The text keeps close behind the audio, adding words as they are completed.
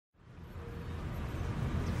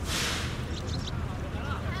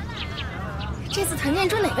这次团建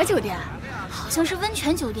住哪个酒店？好像是温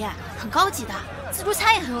泉酒店，很高级的，自助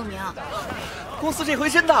餐也很有名。公司这回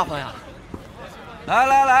真大方呀！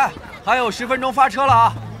来，还有10分钟发车了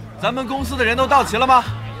啊！咱们公司的人都到齐了吗？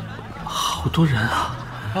好多人啊！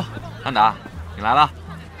哦，安达，你来了。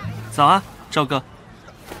早啊，赵哥。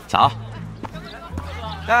早。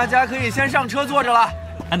大家可以先上车坐着了。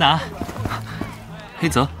安达，黑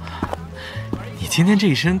泽，你今天这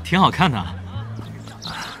一身挺好看的。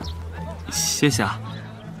谢谢啊。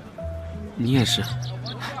你也是。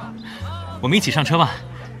我们一起上车吧，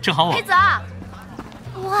正好我。黑泽，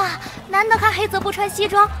哇，难得看黑泽不穿西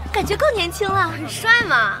装，感觉更年轻了，很帅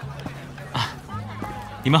嘛。啊，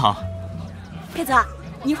你们好。黑泽，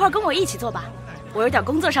你一会儿跟我一起坐吧，我有点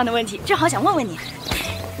工作上的问题，正好想问问你。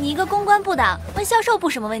你一个公关部的，问销售部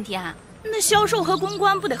什么问题啊？那销售和公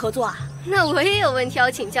关不得合作啊？那我也有问题要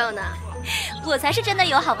请教呢，我才是真的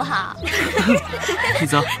有，好不好？黑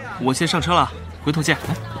泽，我先上车了，回头见。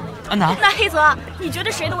安达，那黑泽，你觉得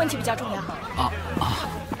谁的问题比较重要？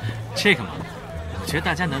这个嘛，我觉得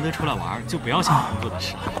大家难得出来玩，就不要想工作的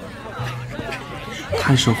事。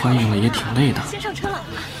太受欢迎了也挺累的。先上车了，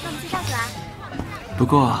那我们先上去啊。不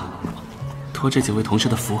过，托这几位同事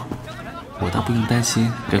的福，我倒不用担心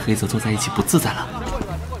跟黑泽坐在一起不自在了。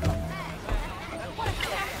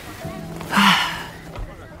唉，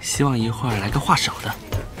希望一会儿来个话少的，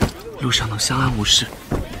路上能相安无事。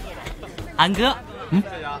安哥，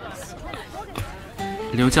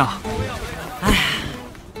刘教，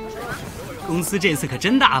公司这次可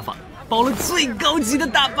真大方，包了最高级的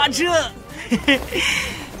大巴车。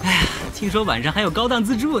哎呀，听说晚上还有高档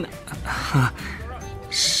自助呢。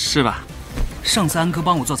是吧？上次安哥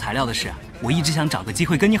帮我做材料的事，我一直想找个机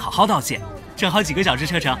会跟你好好道谢。正好几个小时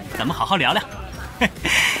车程，咱们好好聊聊。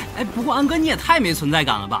哎，不过安哥你也太没存在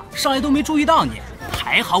感了吧，上来都没注意到你。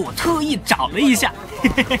还好我特意找了一下。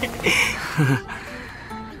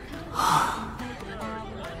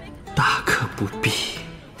大可不必。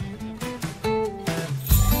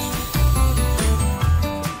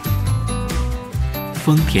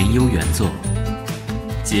丰田优原作，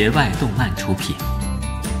节外动漫出品，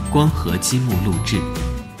光合积木录制，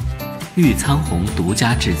玉苍红独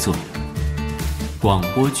家制作。广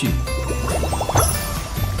播剧，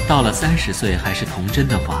到了30岁还是童真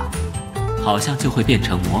的话，好像就会变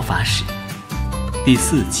成魔法使。第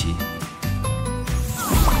4期。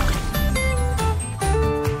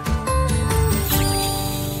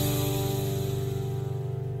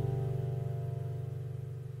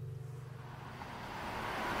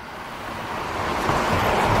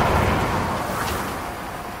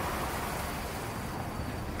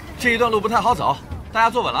这一段路不太好走，大家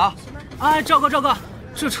坐稳了啊！哎，赵哥，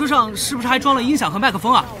这车上是不是还装了音响和麦克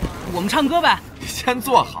风啊？我们唱歌呗。先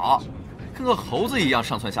坐好，跟个猴子一样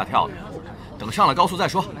上蹿下跳的。等上了高速再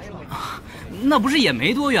说。那不是也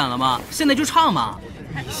没多远了吗？现在就唱嘛。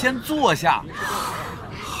你先坐下。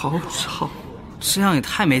好吵，这样也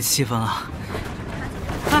太没气氛了。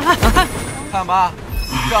看吧，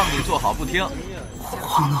让你坐好不听。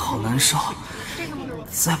晃得好难受，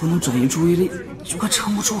再不能转移注意力，就快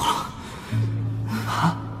撑不住了。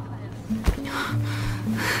啊！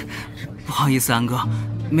不好意思，安哥，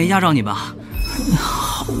没压着你吧？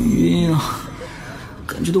好晕啊，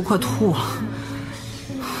感觉都快吐了。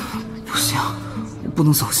不行，我不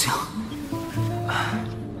能扫兴。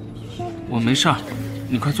我没事儿，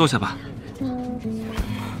你快坐下吧。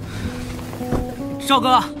赵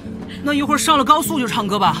哥，那一会儿上了高速就唱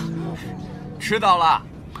歌吧。知道了，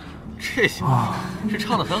这行，这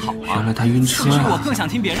唱得很好啊。原来他晕车其实我更想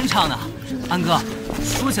听别人唱的。安哥，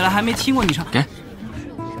说起来还没听过你唱。给。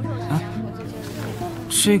啊，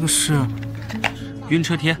这个是晕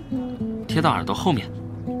车贴，贴到耳朵后面。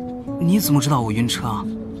你怎么知道我晕车啊？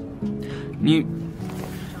你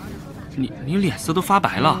脸色都发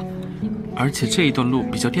白了，而且这一段路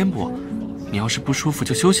比较颠簸，你要是不舒服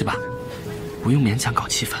就休息吧，不用勉强搞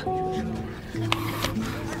气氛。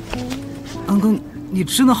安哥，你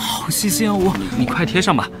真的好细心啊！你快贴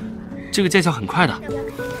上吧，这个见效很快的。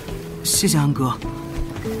谢谢安哥。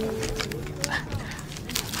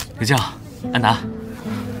刘教，安达，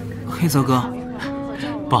黑泽哥，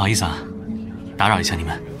不好意思啊，打扰一下你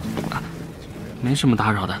们。没什么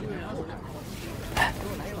打扰的。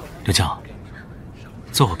刘教，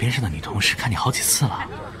坐我边上的女同事看你好几次了，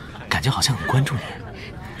感觉好像很关注你。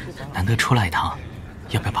难得出来一趟，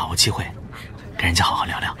要不要把握机会，跟人家好好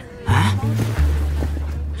聊聊？啊？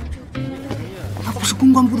那不是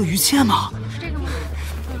公关部的于倩吗？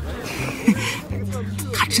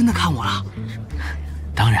他真的看我了？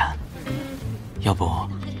当然。要不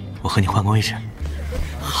我和你换个位置？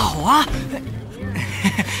好啊！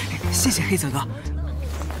谢谢黑泽哥。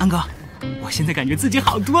安哥，我现在感觉自己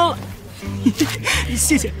好多了。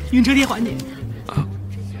谢谢，晕车贴还你。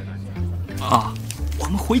我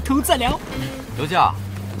们回头再聊。刘将，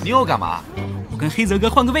你又干嘛？我跟黑泽哥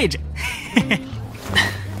换个位置。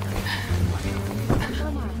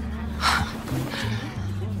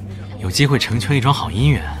有机会成全一桩好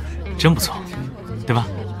姻缘，真不错，对吧？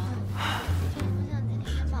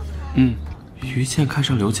于倩看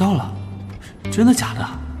上刘娇了，真的假的？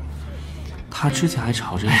他之前还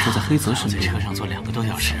吵着要坐在黑泽身边，在车上坐2个多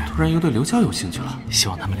小时，突然又对刘娇有兴趣了。希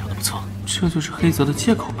望他们聊得不错。这就是黑泽的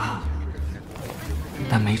借口吧？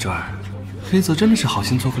但没准儿，黑泽真的是好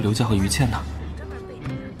心撮合刘娇和于倩呢。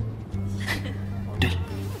对了，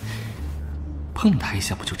碰他一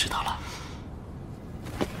下不就知道了？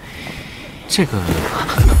这个。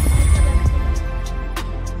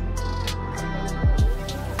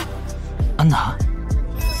安达，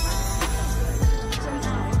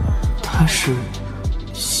他是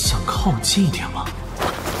想靠我近一点吗？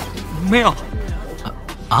没有。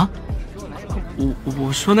啊？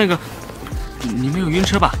我说那个，你没有晕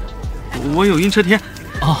车吧？我有晕车贴。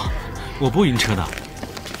哦，我不晕车的，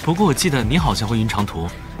不过我记得你好像会晕长途，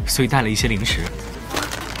所以带了一些零食：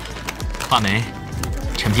话梅、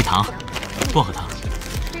陈皮糖、薄荷糖。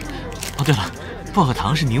哦，对了，薄荷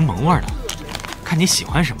糖是柠檬味的，看你喜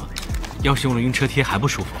欢什么。要是用了晕车贴还不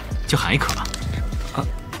舒服，就喊一颗吧。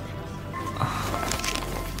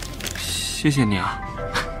谢谢你啊。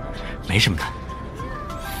没什么的。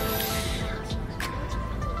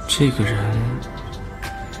这个人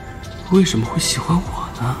为什么会喜欢我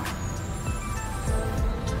呢？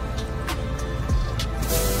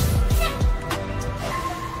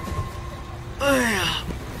哎呀，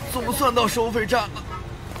总算到收费站了。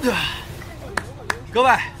各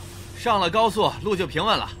位，上了高速路就平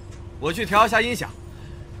稳了。我去调一下音响，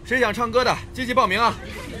谁想唱歌的积极报名啊！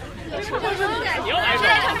谁来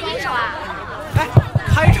唱第一首啊？哎，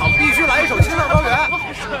开场必须来一首《青藏高原》。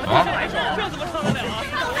这怎么唱得了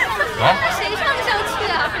啊？谁唱得上去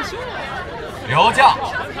啊？刘将，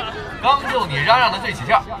刚就你嚷嚷的最起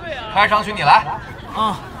劲儿，开场曲你来。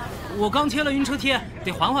我刚贴了晕车贴，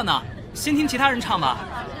得缓缓呢。先听其他人唱吧。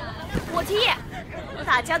我提议，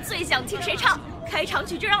大家最想听谁唱？开场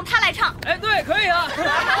曲就让他来唱。哎，对，可以啊。好主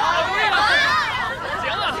意了。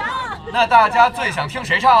行啊。那大家最想听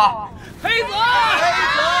谁唱啊？黑泽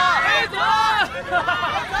来一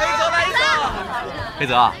首。黑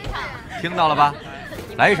泽，听到了吧？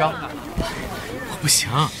来一首。我不行，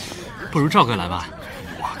不如赵哥来吧。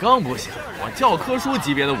我更不行，我教科书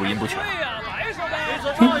级别的五音不全。对呀，来一首呗。黑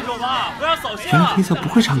泽唱一首吧，不要扫兴。原来黑泽不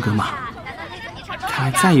会唱歌吗？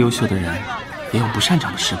看来再优秀的人也有不擅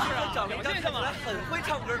长的事嘛。很会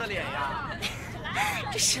唱歌的脸呀！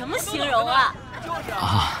这什么形容啊？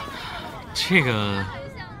这个，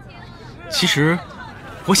其实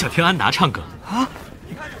我想听安达唱歌啊。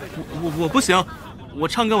我不行，我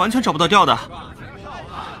唱歌完全找不到调的。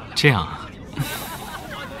这样啊？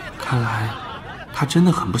看来他真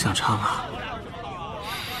的很不想唱啊。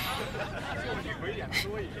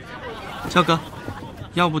焦哥，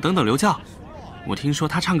要不等等刘教？我听说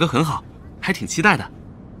他唱歌很好，还挺期待的。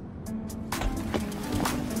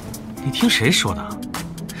你听谁说的？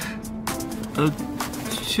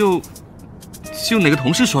就哪个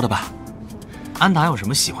同事说的吧。安达有什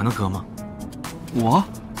么喜欢的歌吗？我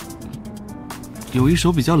有一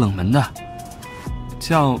首比较冷门的，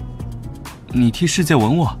叫《你替世界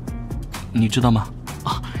吻我》，你知道吗？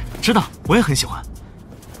知道，我也很喜欢。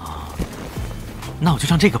那我就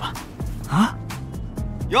唱这个吧。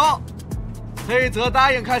哟，黑泽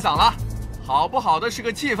答应开嗓了，好不好的是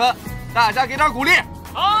个气氛，大家给点鼓励。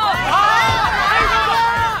好，黑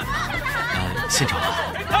泽献丑了。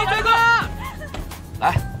黑泽哥，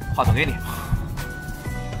来，话筒给你。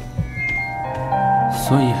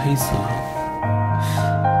所以黑泽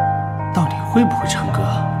到底会不会唱歌？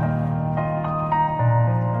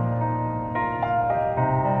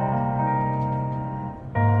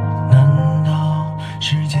难道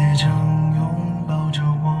世界正拥抱着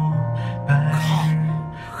我？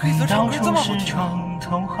黑泽唱歌这么好听啊！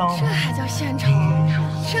这还叫献丑？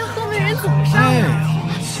这后面人怎么上哎啊？呀，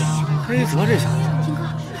黑泽这小子，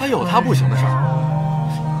还有他不行的事儿。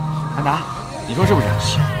安达，你说是不是？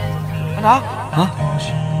安达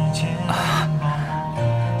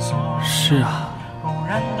是啊，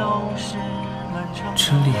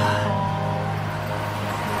真厉害。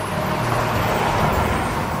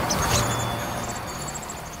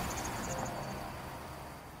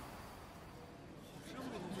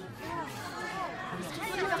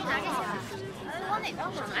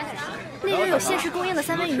那边有限时供应的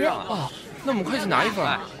三文鱼。那我们快去拿一份。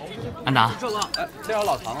安达，这有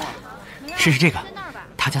老唐了。试试这个，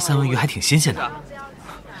他家三文鱼还挺新鲜的。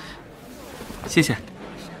谢谢，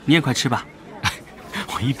你也快吃吧。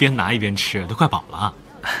我一边拿一边吃，都快饱了。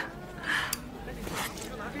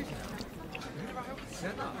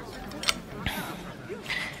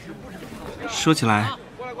说起来，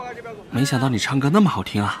没想到你唱歌那么好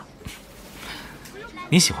听啊！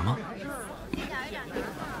你喜欢吗？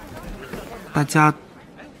大家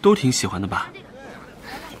都挺喜欢的吧？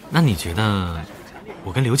那你觉得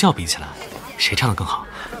我跟刘教比起来，谁唱得更好？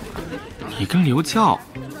你跟刘教，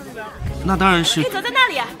那当然是。黑泽在那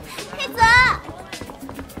里啊！黑泽，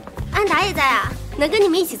安达也在啊，能跟你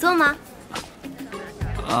们一起做吗？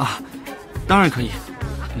啊，当然可以。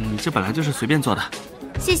这本来就是随便做的。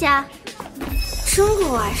谢谢啊。真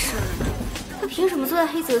够碍事的，他凭什么坐在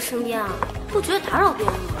黑泽身边啊？不觉得打扰别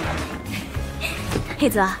人吗？黑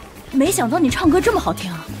泽，没想到你唱歌这么好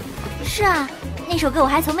听啊！是啊，那首歌我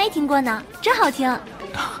还从没听过呢，真好听。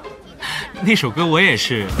那首歌我也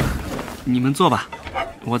是。你们坐吧，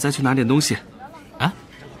我再去拿点东西。啊，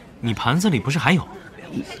你盘子里不是还有？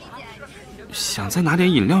想再拿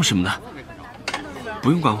点饮料什么的，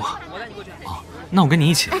不用管我。哦，那我跟你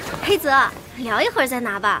一起。哎，黑泽，聊一会儿再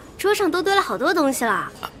拿吧，桌上都堆了好多东西了。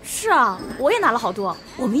是啊，我也拿了好多，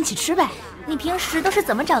我们一起吃呗。你平时都是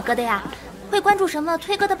怎么找歌的呀？会关注什么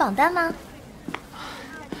推歌的榜单吗？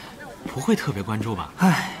不会特别关注吧？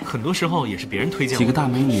唉，很多时候也是别人推荐我。几个大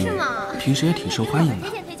美女是吗？平时也挺受欢迎的。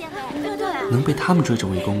对，能被他们追着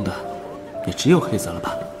围攻的，也只有黑泽了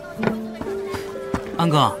吧？安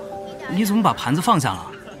哥，你怎么把盘子放下了？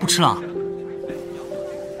不吃了？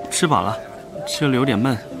吃饱了，吃了有点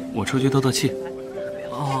闷，我出去透透气。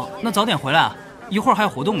哦，那早点回来，一会儿还有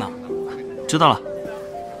活动呢。知道了。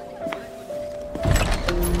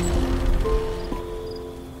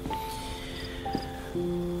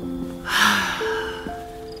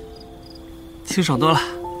清爽多了。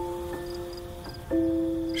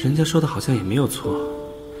人家说的好像也没有错。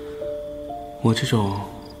我这种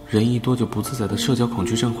人一多就不自在的社交恐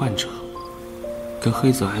惧症患者，跟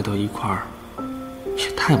黑泽挨到一块儿，也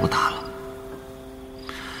太不搭了。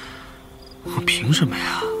我凭什么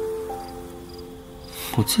呀？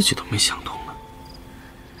我自己都没想通呢。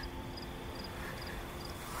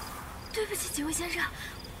对不起，几位先生，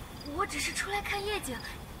我只是出来看夜景，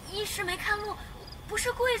一时没看路，不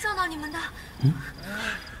是故意撞到你们的。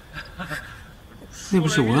那不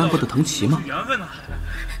是文案部的藤崎吗？缘分呐，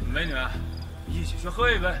美女，一起去喝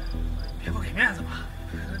一杯，别不给面子吧？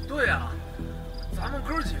对呀，咱们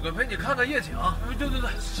哥几个陪你看看夜景。对，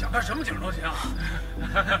想看什么景都行。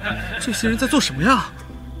这些人在做什么呀？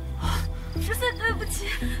实在对不起，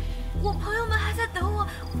我朋友们还在等我，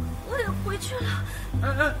我得回去了。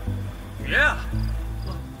哎，别啊，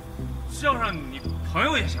叫上你朋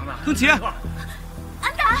友也行的。藤崎，安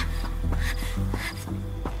达，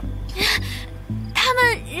他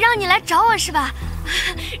们让你来找我是吧？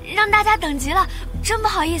让大家等急了，真不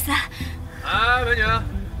好意思。哎，美女，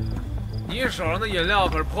你手上的饮料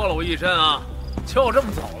可是泼了我一身啊！就这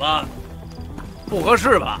么走了，不合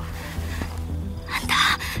适吧？安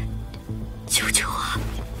达，救救我！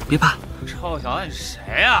别怕，臭小子，你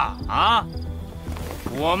谁呀？啊？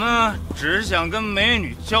我们只是想跟美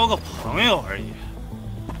女交个朋友而已，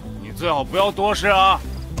你最好不要多事啊。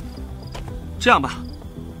这样吧，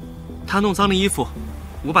他弄脏了衣服，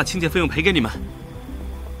我把清洁费用赔给你们。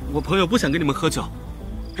我朋友不想跟你们喝酒，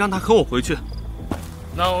让他和我回去。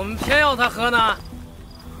那我们偏要他喝呢？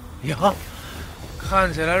呀，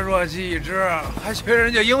看起来弱鸡一只，还学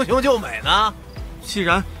人家英雄救美呢。既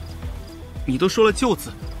然你都说了救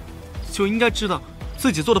字，就应该知道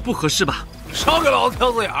自己做的不合适吧？你少给老子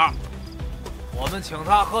挑字眼儿！我们请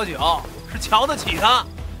他喝酒是瞧得起他。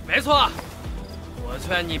没错，我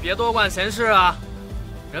劝你别多管闲事啊，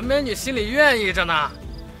人美女心里愿意着呢，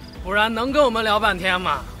不然能跟我们聊半天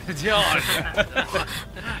吗？就是，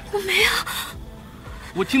我没有，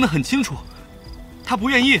我听得很清楚，他不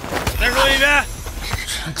愿意。再说一遍，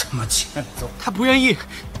真他妈欠揍！他不愿意，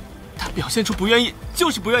他表现出不愿意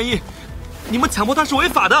就是不愿意，你们强迫他是违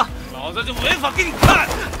法的。老子就违法给你看！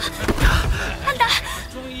安达，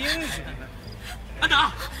装英雄！安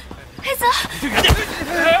达，黑泽，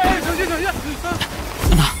哎，小心！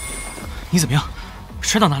安达，你怎么样？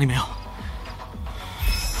摔到哪里没有？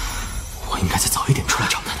我应该再早一点出来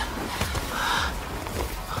找他的。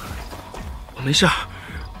我没事儿，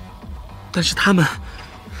但是他们……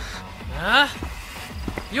啊，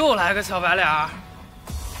又来个小白脸儿，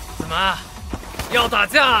怎么要打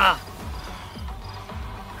架啊？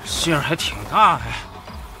劲儿还挺大呀！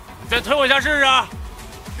你再推我一下试试。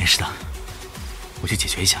没事的，我去解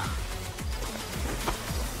决一下。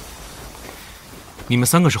你们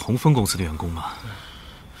3个是红枫公司的员工吗？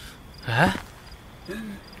哎，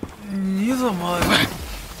你怎么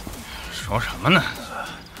说什么呢？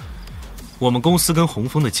我们公司跟红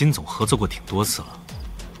枫的金总合作过挺多次了，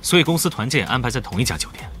所以公司团建也安排在同一家酒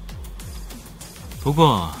店。不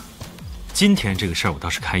过，今天这个事儿我倒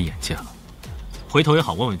是开眼界了，回头也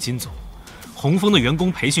好问问金总，红枫的员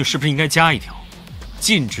工培训是不是应该加一条，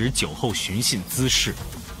禁止酒后寻衅滋事、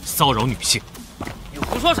骚扰女性？你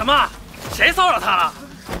胡说什么？谁骚扰他了？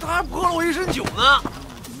他还泼了我一身酒呢！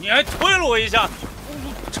你还推了我一下，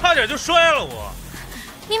差点就摔了我。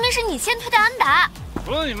明明是你先推的安达。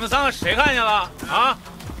除了你们三个，谁看见了啊？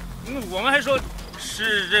我们还说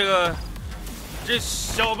是这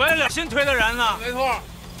小白脸先推的人呢。没错。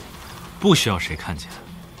不需要谁看见。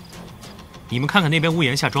你们看看那边屋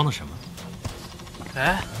檐下装的什么？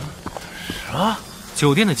哎，什么？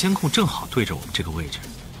酒店的监控正好对着我们这个位置，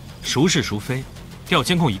孰是孰非，调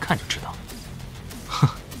监控一看就知道。哼，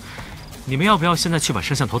你们要不要现在去把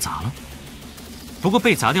摄像头砸了？不过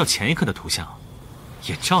被砸掉前一刻的图像，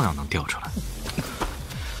也照样能调出来。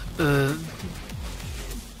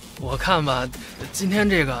我看吧，今天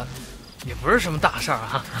这个也不是什么大事儿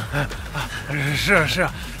啊。是，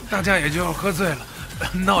大家也就喝醉了，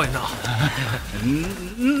闹一闹。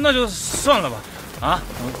那就算了吧。啊，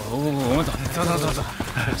我们走。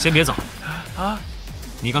先别走。啊，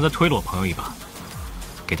你刚才推了我朋友一把，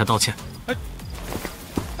给他道歉。哎，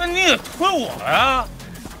那你也推我了呀？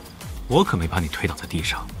我可没把你推倒在地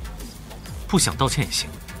上。不想道歉也行，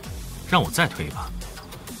让我再推一把，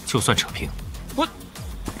就算扯平。我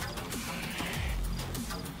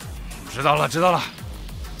知道了。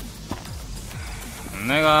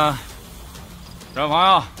那个，这位朋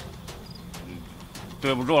友，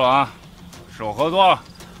对不住了啊，是我喝多了。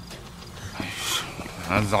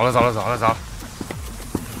哎，走了。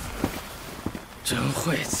真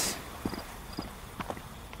晦气。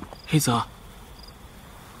黑泽，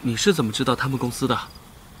你是怎么知道他们公司的？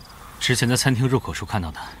之前在餐厅入口处看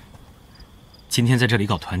到的。今天在这里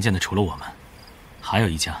搞团建的除了我们，还有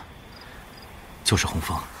一家，就是红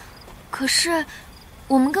枫。可是，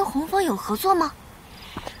我们跟红枫有合作吗？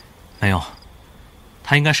没有，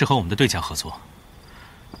他应该是和我们的对家合作。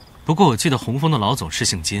不过我记得红枫的老总是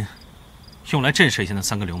姓金，用来震慑一下那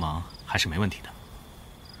三个流氓还是没问题的。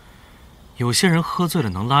有些人喝醉了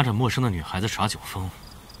能拉着陌生的女孩子耍酒疯，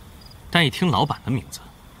但一听老板的名字，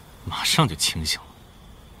马上就清醒了。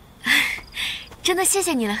真的谢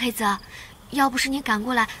谢你了，黑泽。要不是你赶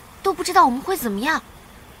过来，都不知道我们会怎么样。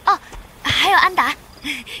哦，还有安达，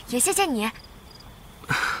也谢谢你。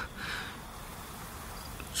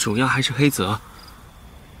主要还是黑泽。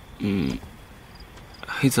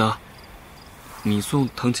黑泽，你送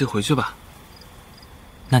藤崎回去吧。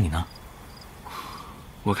那你呢？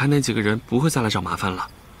我看那几个人不会再来找麻烦了。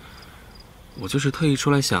我就是特意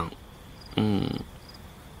出来想，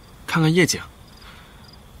看看夜景。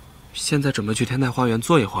现在准备去天台花园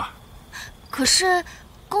坐一会儿。可是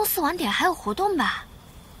公司晚点还有活动吧？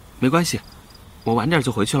没关系，我晚点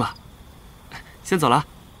就回去了。先走了，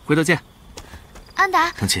回头见。安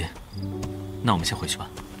达。藤崎，那我们先回去吧。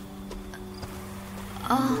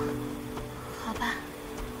哦，好吧。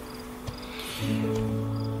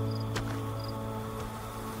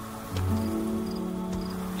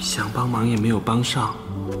想帮忙也没有帮上，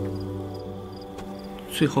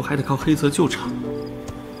最后还得靠黑泽救场，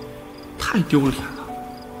太丢脸了。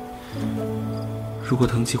如果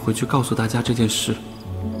藤崎回去告诉大家这件事，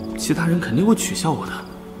其他人肯定会取笑我的。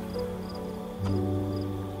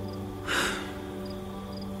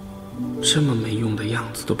这么没用的样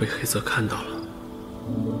子都被黑泽看到了，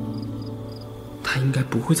他应该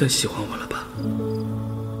不会再喜欢我了吧？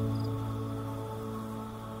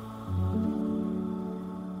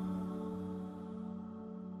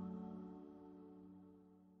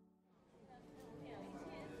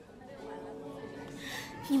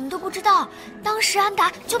你们都不知道，当时安达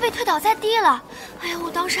就被推倒在地了。哎呀，我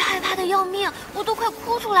当时害怕的要命，我都快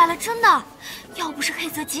哭出来了，真的。要不是黑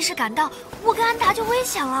泽及时赶到，我跟安达就危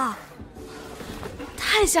险了。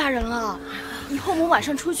太吓人了！以后我们晚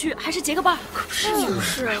上出去还是结个伴。是，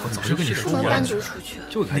我早就跟你说过了，单独出去。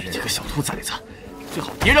就你这个小兔崽子，最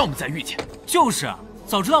好别让我们再遇见。就是啊，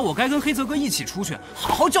早知道我该跟黑泽哥一起出去，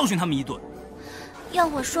好好教训他们一顿。要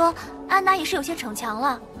我说，安达也是有些逞强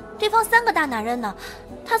了。对方3个大男人呢，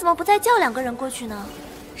他怎么不再叫2个人过去呢？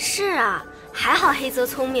是啊，还好黑泽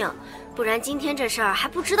聪明，不然今天这事儿还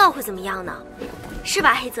不知道会怎么样呢，是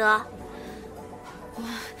吧，黑泽？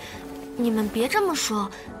你们别这么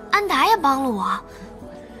说，安达也帮了我。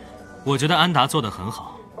我觉得安达做得很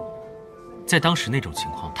好。在当时那种情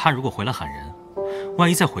况，他如果回来喊人，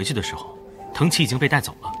万一再回去的时候，藤崎已经被带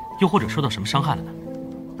走了，又或者受到什么伤害了呢？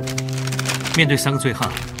面对3个醉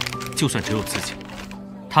汉，就算只有自己，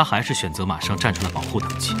他还是选择马上站出来保护等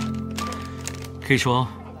级。可以说，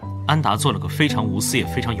安达做了个非常无私也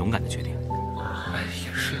非常勇敢的决定。哎，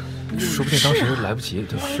也是，说不定当时来不及。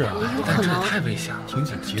是啊，但这也太危险了，挺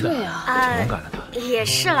紧急的，对啊，挺勇敢的他。也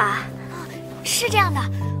是啦，是这样的，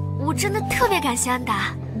我真的特别感谢安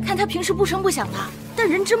达，看他平时不声不响的，但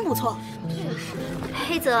人真不错。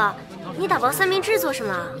黑泽，你打包三明治做什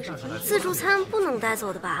么？自助餐不能带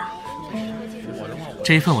走的吧？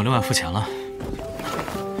这一份我另外付钱了。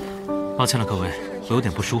抱歉了各位，我有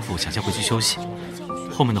点不舒服，想先回去休息。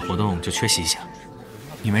后面的活动就缺席一下。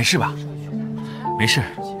你没事吧？没事，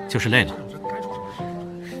就是累了。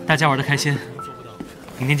大家玩得开心，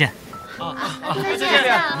明天见。再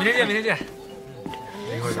见，明天见，明天见。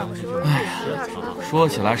哎呀，说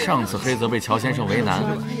起来，上次黑泽被乔先生为难，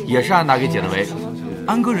也是安达给解的围。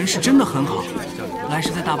安哥人是真的很好，来时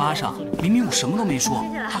在大巴上，明明我什么都没说，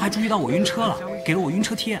他还注意到我晕车了，给了我晕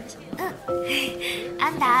车贴。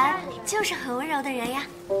安达就是很温柔的人呀。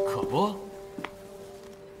可不。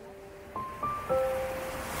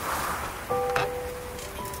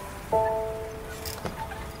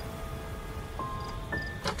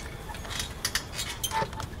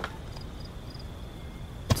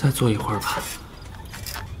再坐一会儿吧，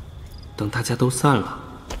等大家都散了，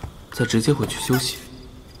再直接回去休息，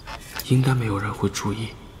应该没有人会注意。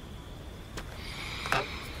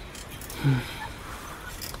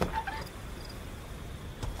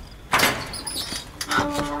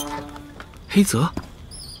黑泽，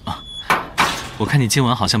啊，我看你今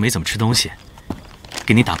晚好像没怎么吃东西，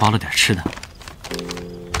给你打包了点吃的。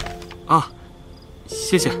啊，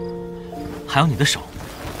谢谢。还有你的手，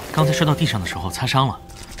刚才摔到地上的时候擦伤了，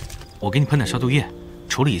我给你喷点消毒液，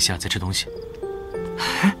处理一下再吃东西。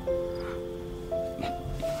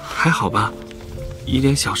还好吧，一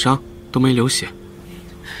点小伤都没流血。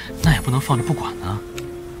那也不能放着不管呢。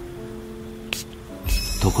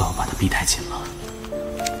都怪我把他逼太紧了，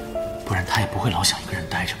不然他也不会老想一个人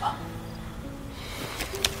待着吧。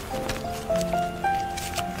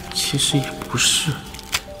其实也不是。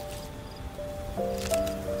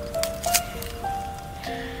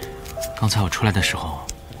刚才我出来的时候，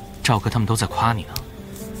赵哥他们都在夸你呢，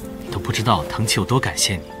你都不知道藤崎有多感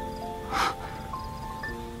谢你。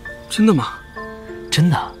真的吗？真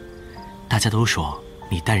的，大家都说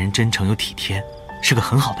你待人真诚又体贴，是个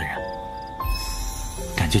很好的人。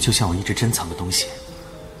感觉就像我一直珍藏的东西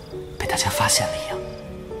被大家发现了一样。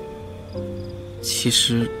其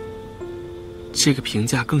实这个评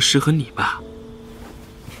价更适合你吧。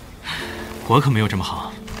我可没有这么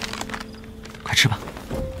好。快吃吧。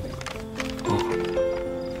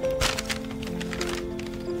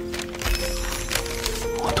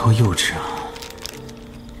我多幼稚啊！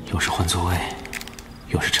又是换座位，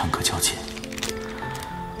又是乘客交接，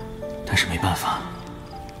但是没办法，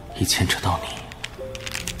一牵扯到你，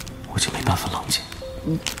我就没办法冷静。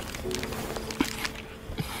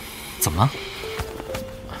怎么了？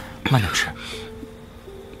慢点吃。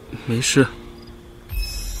没事。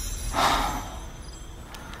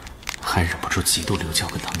还忍不住嫉妒刘教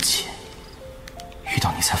跟藤崎，遇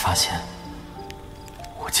到你才发现，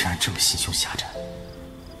我竟然这么心胸狭窄。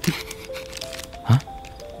啊？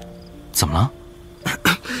怎么了？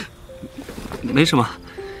没什么。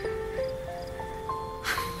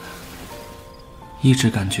一直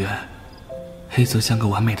感觉黑泽像个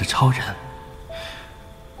完美的超人，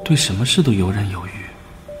对什么事都游刃有余。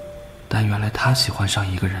但原来他喜欢上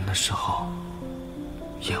一个人的时候，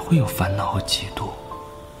也会有烦恼和嫉妒。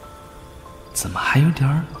怎么还有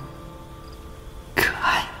点可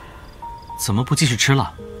爱？怎么不继续吃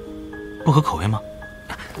了？不合口味吗？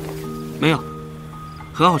没有，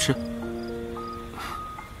很好吃。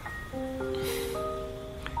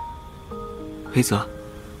黑泽，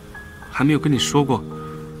还没有跟你说过，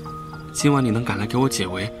今晚你能赶来给我解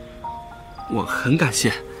围，我很感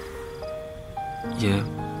谢，也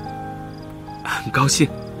很高兴，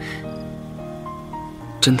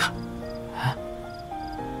真的。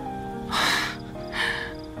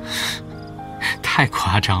太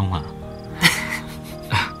夸张了。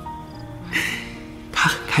他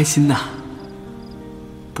很开心的，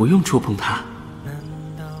不用触碰他，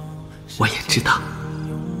我也知道。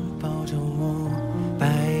白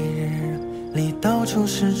日里到处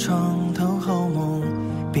是床头好梦，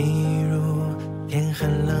比如天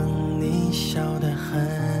很冷，你笑得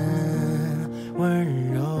很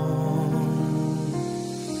温柔。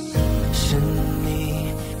是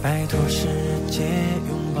你拜托世界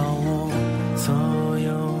拥抱我，所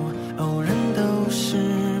有偶然都是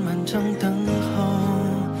漫长等候。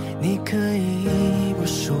你可以不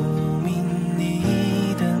署名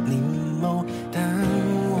你的凝眸，但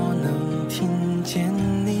我能听见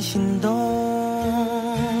你你心动。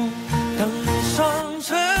当双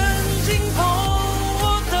唇紧碰我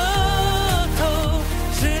的头，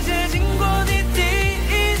世界经过你第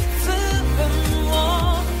一次吻我，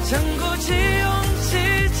像鼓起勇气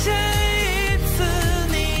牵一次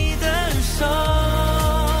你的手，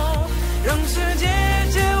让世界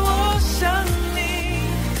借我向你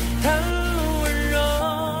袒露温柔。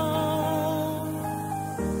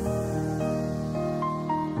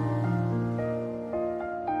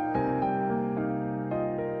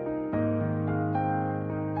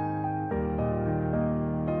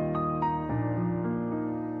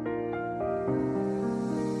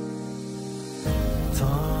作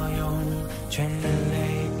用全人类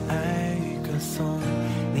爱与歌颂，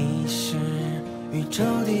你是宇宙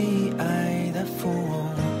第一爱的富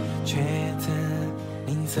翁，却自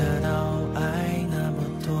吝啬到爱那么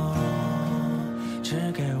多，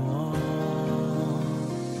只给我。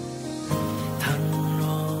倘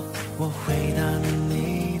若我回答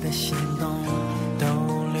你的心动，逗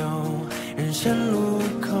留人生路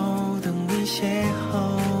口等你邂逅，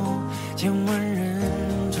千万人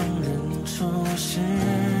中认出是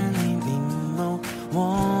你明眸，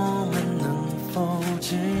我们能否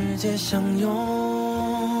直接相拥？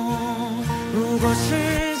如果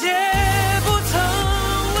是